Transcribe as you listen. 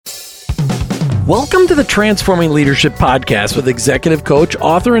Welcome to the Transforming Leadership Podcast with executive coach,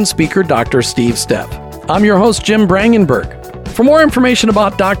 author, and speaker, Dr. Steve Stepp. I'm your host, Jim Brangenberg. For more information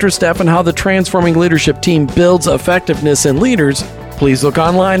about Dr. Stepp and how the Transforming Leadership team builds effectiveness in leaders, please look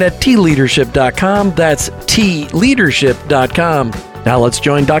online at tleadership.com. That's tleadership.com. Now let's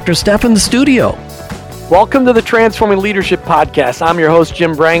join Dr. Stepp in the studio. Welcome to the Transforming Leadership Podcast. I'm your host,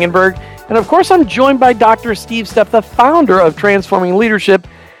 Jim Brangenberg. And of course, I'm joined by Dr. Steve Stepp, the founder of Transforming Leadership.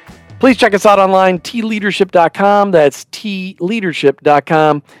 Please check us out online, tleadership.com. That's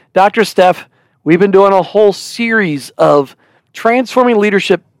tleadership.com. Dr. Stepp, we've been doing a whole series of Transforming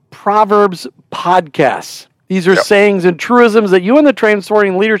Leadership Proverbs podcasts. These are sayings and truisms that you and the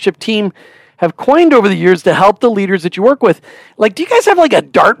Transforming Leadership team have coined over the years to help the leaders that you work with. Like, do you guys have like a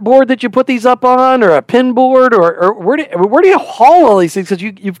dartboard that you put these up on, or a pin board, or where do you haul all these things? Because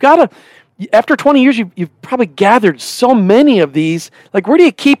you've got to, after 20 years, you've probably gathered so many of these. Like, where do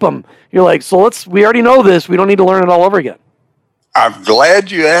you keep them? You're like, we already know this. We don't need to learn it all over again. I'm glad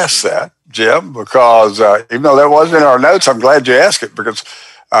you asked that, Jim, because even though that wasn't in our notes, I'm glad you asked it, because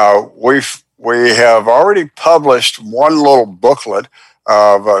we have already published one little booklet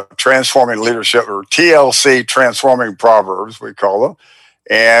of Transforming Leadership, or TLC, Transforming Proverbs, we call them.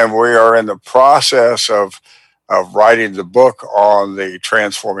 And we are in the process of writing the book on the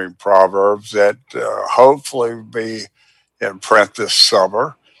Transforming Proverbs that hopefully will be in print this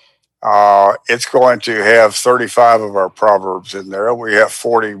summer. It's going to have 35 of our Proverbs in there. We have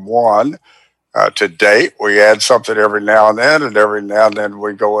 41 to date. We add something every now and then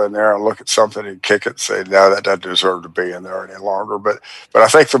we go in there and look at something and kick it and say, no, that doesn't deserve to be in there any longer. But I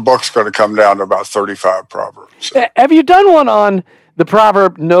think the book's going to come down to about 35 Proverbs. So. Have you done one on the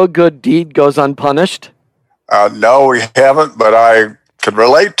proverb, no good deed goes unpunished? No, we haven't, but I could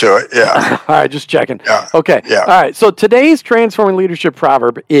relate to it, yeah. All right, just checking. Yeah. Okay, yeah. All right, so today's Transforming Leadership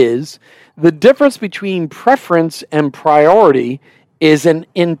proverb is, the difference between preference and priority is an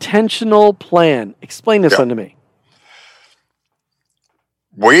intentional plan. Explain this one to me.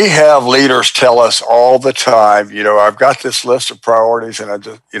 We have leaders tell us all the time, I've got this list of priorities and I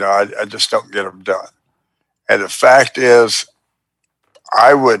just don't get them done. And the fact is,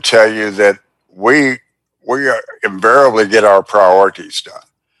 I would tell you that we invariably get our priorities done.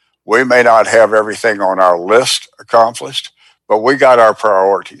 We may not have everything on our list accomplished, but we got our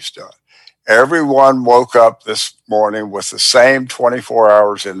priorities done. Everyone woke up this morning with the same 24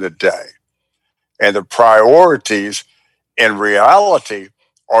 hours in the day. And the priorities, in reality,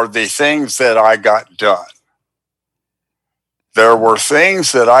 are the things that I got done. There were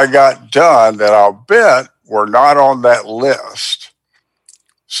things that I got done that I'll bet were not on that list.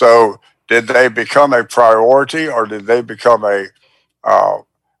 So did they become a priority, or did they become were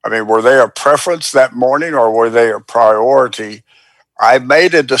they a preference that morning, or were they a priority? I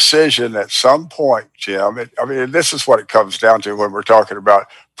made a decision at some point, Jim. This is what it comes down to when we're talking about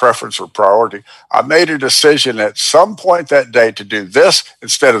preference or priority. I made a decision at some point that day to do this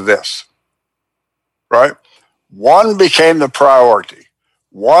instead of this, right? One became the priority.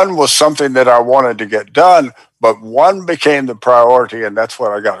 One was something that I wanted to get done, but one became the priority, and that's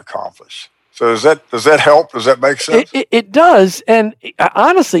what I got accomplished. So does that help? Does that make sense? It does. And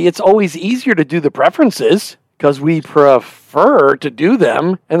honestly, it's always easier to do the preferences because we prefer to do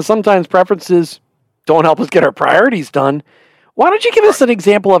them. And sometimes preferences don't help us get our priorities done. Why don't you give us an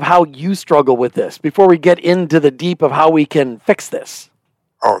example of how you struggle with this before we get into the deep of how we can fix this?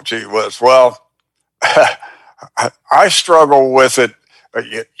 Oh, gee whiz. Well, I struggle with it.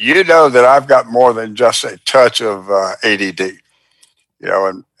 You know that I've got more than just a touch of ADD.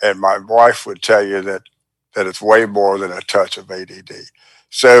 And my wife would tell you that it's way more than a touch of ADD.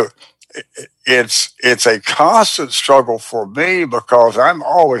 So it's a constant struggle for me because I'm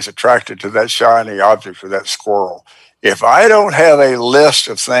always attracted to that shiny object or that squirrel. If I don't have a list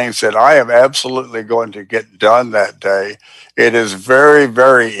of things that I am absolutely going to get done that day, it is very,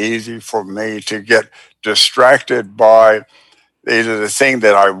 very easy for me to get distracted by either the thing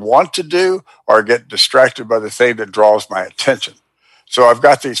that I want to do or get distracted by the thing that draws my attention. So I've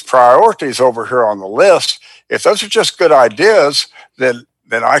got these priorities over here on the list. If those are just good ideas, then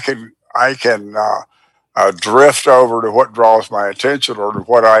I can drift over to what draws my attention, or to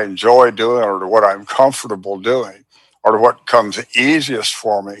what I enjoy doing, or to what I'm comfortable doing, or to what comes easiest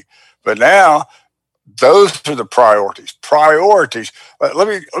for me. But now, those are the priorities. Priorities. Let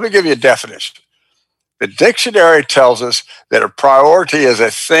me give you a definition. The dictionary tells us that a priority is a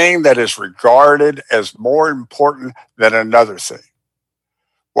thing that is regarded as more important than another thing.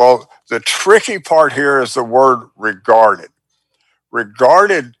 Well, the tricky part here is the word regarded.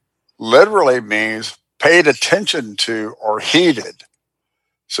 Regarded literally means paid attention to or heeded.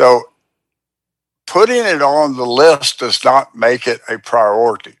 So putting it on the list does not make it a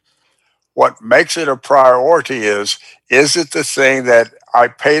priority. What makes it a priority is it the thing that I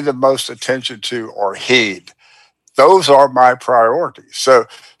pay the most attention to or heed? Those are my priorities. So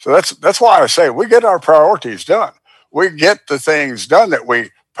that's why I say we get our priorities done. We get the things done that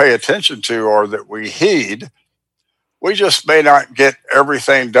we pay attention to or that we heed. We just may not get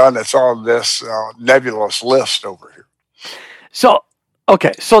everything done that's on this nebulous list over here. So,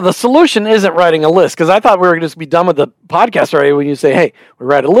 okay, so the solution isn't writing a list, because I thought we were going to just be done with the podcast already when you say, hey, we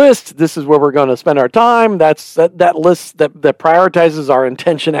write a list, this is where we're going to spend our time, that's that list that prioritizes our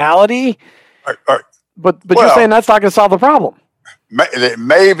intentionality. Right. But you're saying that's not going to solve the problem. It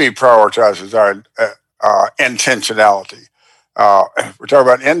maybe prioritizes our intentionality. We're talking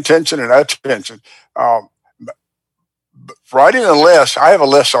about intention and attention. Writing a list, I have a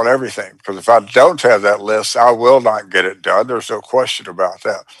list on everything, because if I don't have that list, I will not get it done. There's no question about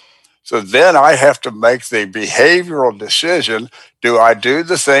that. So then I have to make the behavioral decision. Do I do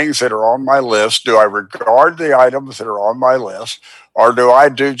the things that are on my list? Do I regard the items that are on my list? Or do I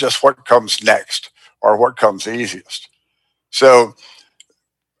do just what comes next or what comes easiest? So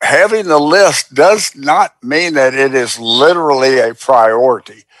having the list does not mean that it is literally a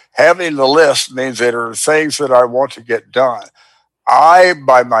priority. Having the list means that there are things that I want to get done. I,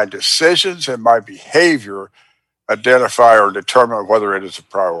 by my decisions and my behavior, identify or determine whether it is a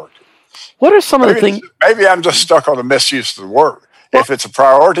priority. What are some of the things? Maybe I'm just stuck on the misuse of the word. Well, if it's a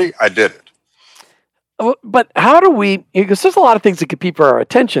priority, I did it. But how do we, because there's a lot of things that compete for our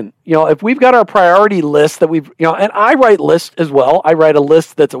attention. If we've got our priority list that we've, and I write lists as well. I write a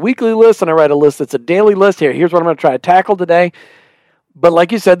list that's a weekly list, and I write a list that's a daily list. Here's what I'm going to try to tackle today. But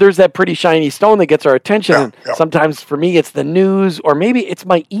like you said, there's that pretty shiny stone that gets our attention. Yeah. Sometimes for me, it's the news, or maybe it's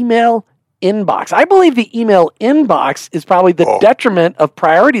my email inbox. I believe the email inbox is probably the detriment of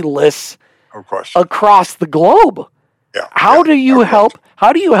priority lists across the globe. Yeah. How do you help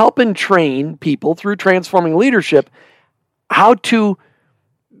and train people through transforming leadership how to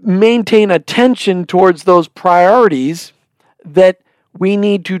maintain attention towards those priorities that we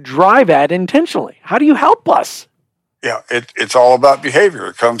need to drive at intentionally? How do you help us? Yeah, it's all about behavior.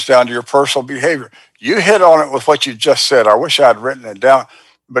 It comes down to your personal behavior. You hit on it with what you just said. I wish I'd written it down,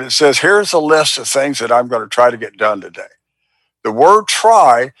 but it says, here's a list of things that I'm going to try to get done today. The word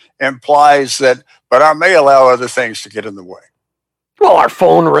try implies that, but I may allow other things to get in the way. Well, our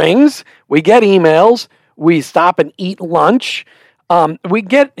phone rings, we get emails, we stop and eat lunch. We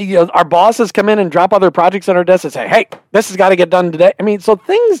get, our bosses come in and drop other projects on our desk and say, hey, this has got to get done today. I mean, so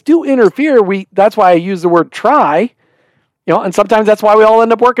things do interfere. That's why I use the word try. And sometimes that's why we all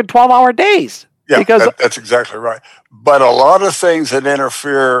end up working 12-hour days. Yeah, because that's exactly right. But a lot of things that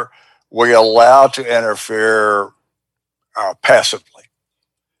interfere, we allow to interfere passively.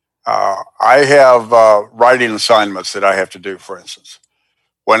 I have writing assignments that I have to do, for instance.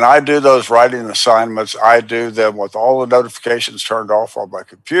 When I do those writing assignments, I do them with all the notifications turned off on my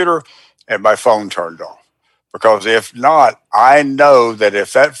computer and my phone turned off. Because if not, I know that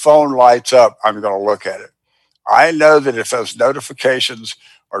if that phone lights up, I'm going to look at it. I know that if those notifications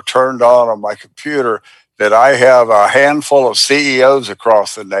are turned on my computer, that I have a handful of CEOs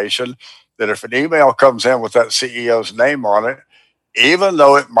across the nation, that if an email comes in with that CEO's name on it, even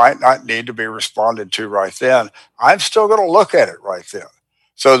though it might not need to be responded to right then, I'm still going to look at it right then.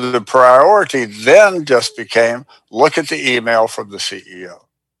 So the priority then just became, look at the email from the CEO.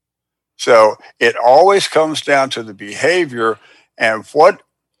 So it always comes down to the behavior and what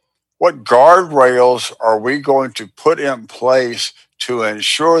guardrails are we going to put in place to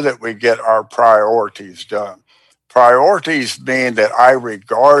ensure that we get our priorities done. Priorities mean that I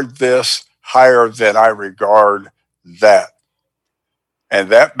regard this higher than I regard that. And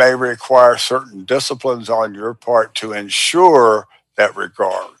that may require certain disciplines on your part to ensure that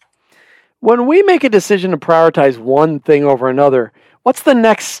regard. When we make a decision to prioritize one thing over another, what's the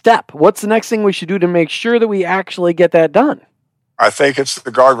next step? What's the next thing we should do to make sure that we actually get that done? I think it's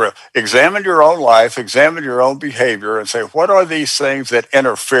the guardrail. Examine your own life, examine your own behavior, and say, what are these things that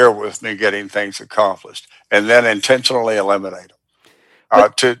interfere with me getting things accomplished? And then intentionally eliminate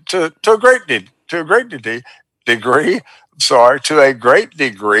them. To a great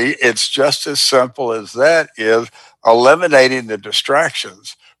degree, it's just as simple as that, is eliminating the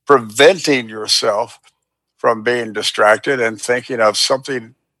distractions, preventing yourself from being distracted and thinking of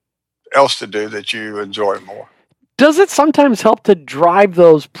something else to do that you enjoy more. Does it sometimes help to drive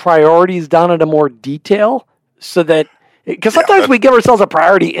those priorities down into more detail so that, because sometimes we give ourselves a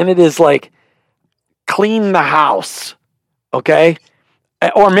priority and it is like clean the house, okay?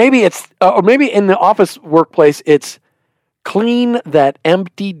 Or maybe in the office workplace, it's clean that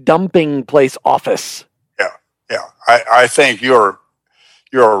empty dumping place office. Yeah. I think you're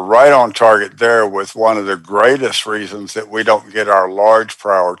right on target there with one of the greatest reasons that we don't get our large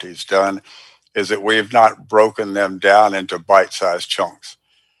priorities done is that we've not broken them down into bite-sized chunks.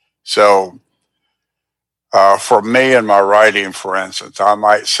 So for me and my writing, for instance, I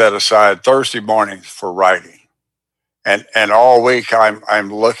might set aside Thursday mornings for writing. And all week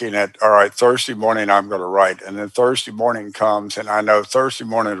I'm looking at, all right, Thursday morning I'm going to write, and then Thursday morning comes, and I know Thursday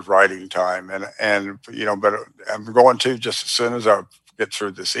morning is writing time, and but I'm going to just as soon as I get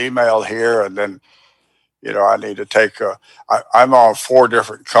through this email here, and then I need to take I'm on 4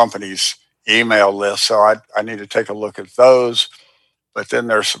 different companies' email lists, so I need to take a look at those. But then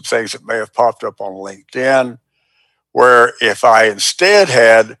there's some things that may have popped up on LinkedIn, where if I instead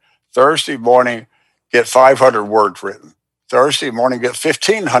had Thursday morning get 500 words written, Thursday morning get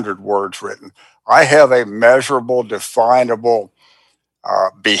 1,500 words written, I have a measurable, definable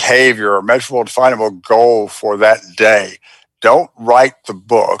behavior, a measurable, definable goal for that day. Don't write the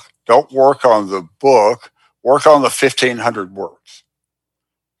book. Don't work on the book. Work on the 1,500 words.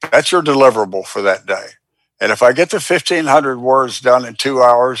 That's your deliverable for that day. And if I get the 1,500 words done in 2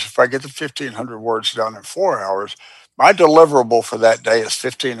 hours, if I get the 1,500 words done in 4 hours, my deliverable for that day is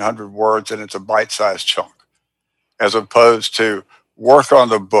 1,500 words, and it's a bite-sized chunk, as opposed to work on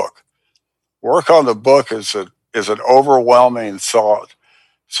the book. Work on the book is an overwhelming thought.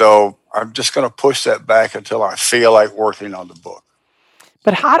 So I'm just going to push that back until I feel like working on the book.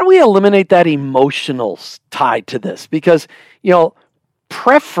 But how do we eliminate that emotional tie to this? Because,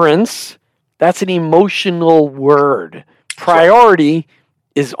 preference, that's an emotional word. Priority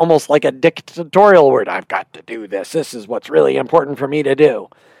is almost like a dictatorial word. I've got to do this. This is what's really important for me to do.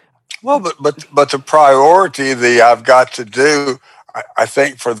 Well, but the priority, the I've got to do, I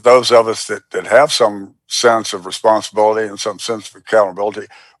think for those of us that have some sense of responsibility and some sense of accountability,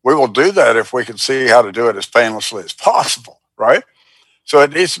 we will do that if we can see how to do it as painlessly as possible, right? So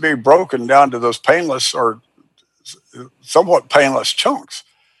it needs to be broken down to those painless or somewhat painless chunks,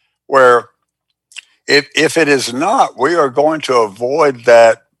 where if it is not, we are going to avoid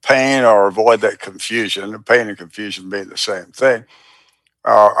that pain or avoid that confusion, and pain and confusion being the same thing.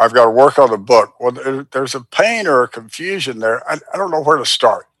 I've got to work on the book. Well, there's a pain or a confusion there. I don't know where to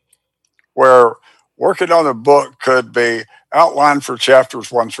start. Where working on the book could be outline for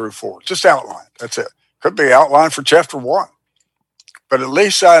chapters 1 through 4. Just outline. That's it. Could be outline for chapter 1. But at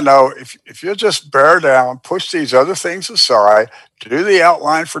least I know if you just bear down, push these other things aside, do the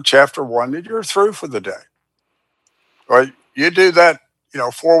outline for chapter 1, then you're through for the day. Well, you do that,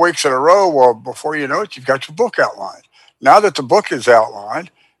 4 weeks in a row. Well, before you know it, you've got your book outlined. Now that the book is outlined,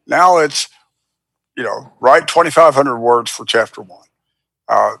 now it's, write 2,500 words for chapter 1.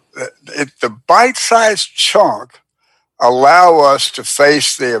 The bite-sized chunk allow us to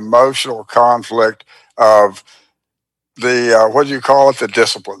face the emotional conflict of the, what do you call it, the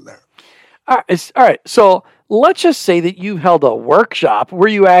discipline there. All right. So let's just say that you held a workshop where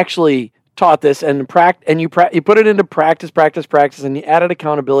you actually taught this and you put it into practice, and you added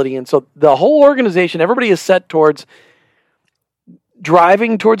accountability. And so the whole organization, everybody is set towards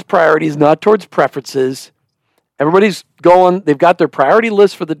driving towards priorities, not towards preferences. Everybody's going, they've got their priority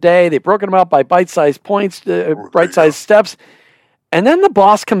list for the day. They've broken them out by bite-sized points, bite-sized steps. And then the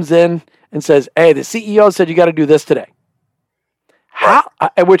boss comes in and says, hey, the CEO said you got to do this today.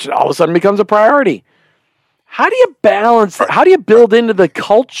 Which all of a sudden becomes a priority. How do you balance, how do you build into the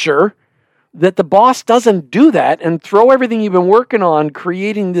culture that the boss doesn't do that and throw everything you've been working on,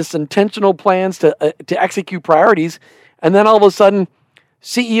 creating this intentional plans to execute priorities, and then all of a sudden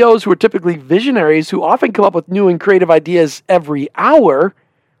CEOs who are typically visionaries, who often come up with new and creative ideas every hour,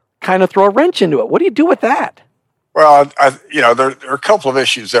 kind of throw a wrench into it? What do you do with that? Well, there are a couple of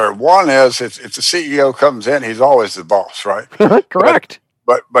issues there. One is if the CEO comes in, he's always the boss, right? Correct.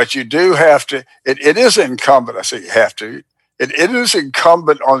 But you do have to, it is incumbent, I say you have to, it is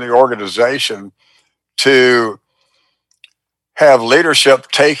incumbent on the organization to have leadership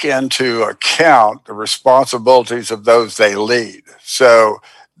take into account the responsibilities of those they lead. So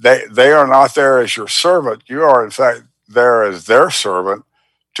they are not there as your servant. You are, in fact, there as their servant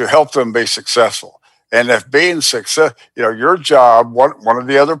to help them be successful. And if being successful, your job, one of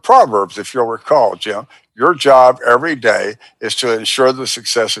the other proverbs, if you'll recall, Jim, your job every day is to ensure the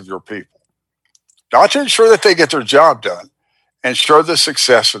success of your people. Not to ensure that they get their job done, ensure the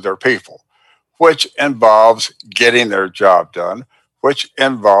success of their people, which involves getting their job done, which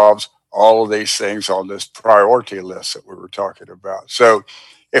involves all of these things on this priority list that we were talking about. So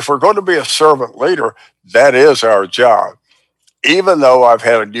if we're going to be a servant leader, that is our job, even though I've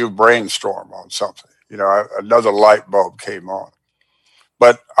had a new brainstorm on something. another light bulb came on.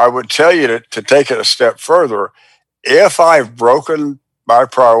 But I would tell you to take it a step further. If I've broken my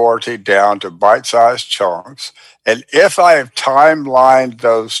priority down to bite-sized chunks, and if I have timelined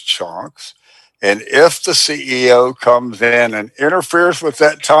those chunks, and if the CEO comes in and interferes with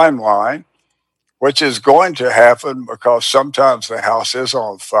that timeline, which is going to happen because sometimes the house is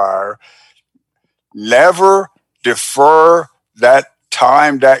on fire, never defer that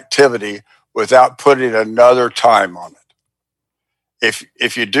timed activity without putting another time on it.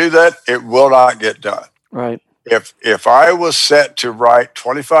 If you do that, it will not get done. Right. If I was set to write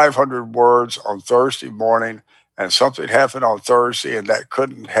 2,500 words on Thursday morning and something happened on Thursday and that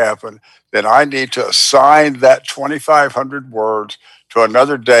couldn't happen, then I need to assign that 2,500 words to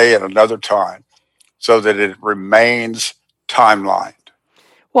another day and another time so that it remains timelined.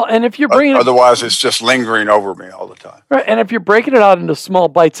 Well, and if you're bringing otherwise it's just lingering over me all the time. Right, and if you're breaking it out into small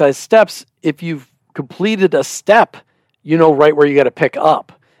bite-sized steps, if you've completed a step, you know right where you got to pick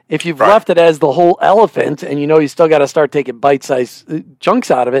up. If you've left it as the whole elephant and you still got to start taking bite-sized chunks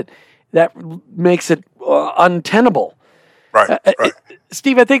out of it, that makes it untenable. Right.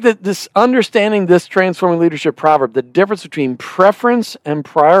 Steve, I think that this understanding this transforming leadership proverb, the difference between preference and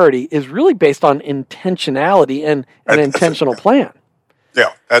priority is really based on intentionality and an intentional plan.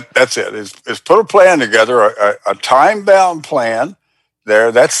 Yeah, that's it. Is put a plan together, a time-bound plan.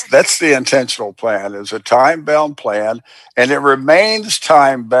 That's the intentional plan, is a time-bound plan, and it remains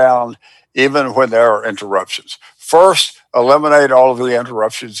time-bound even when there are interruptions. First, eliminate all of the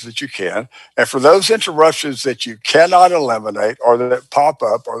interruptions that you can, and for those interruptions that you cannot eliminate or that pop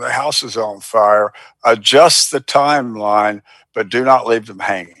up or the house is on fire, adjust the timeline, but do not leave them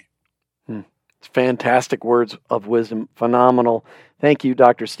hanging. It's fantastic words of wisdom. Phenomenal. Thank you,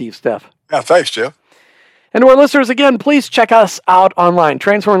 Dr. Steve Steff. Yeah, thanks, Jeff. And to our listeners, again, please check us out online.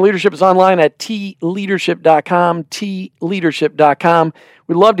 Transforming Leadership is online at tleadership.com, tleadership.com.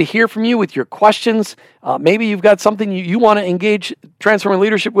 We'd love to hear from you with your questions. Maybe you've got something you want to engage Transforming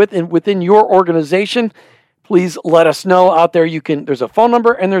Leadership with within your organization. Please let us know out there. There's a phone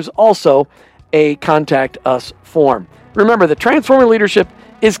number and there's also a contact us form. Remember, the Transforming Leadership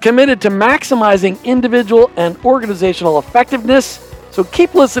is committed to maximizing individual and organizational effectiveness. So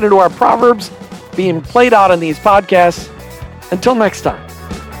keep listening to our proverbs being played out on these podcasts. Until next time.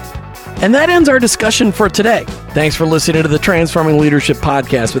 And that ends our discussion for today. Thanks for listening to the Transforming Leadership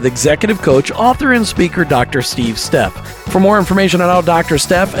Podcast with executive coach, author, and speaker, Dr. Steve Steff. For more information on how Dr.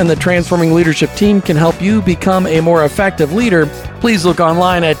 Steff and the Transforming Leadership team can help you become a more effective leader, please look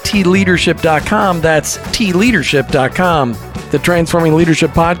online at tleadership.com. That's tleadership.com. The Transforming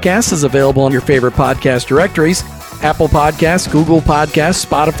Leadership Podcast is available on your favorite podcast directories, Apple Podcasts, Google Podcasts,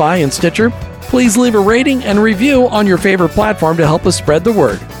 Spotify, and Stitcher. Please leave a rating and review on your favorite platform to help us spread the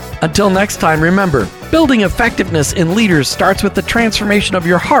word. Until next time, remember, building effectiveness in leaders starts with the transformation of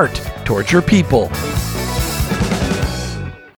your heart towards your people.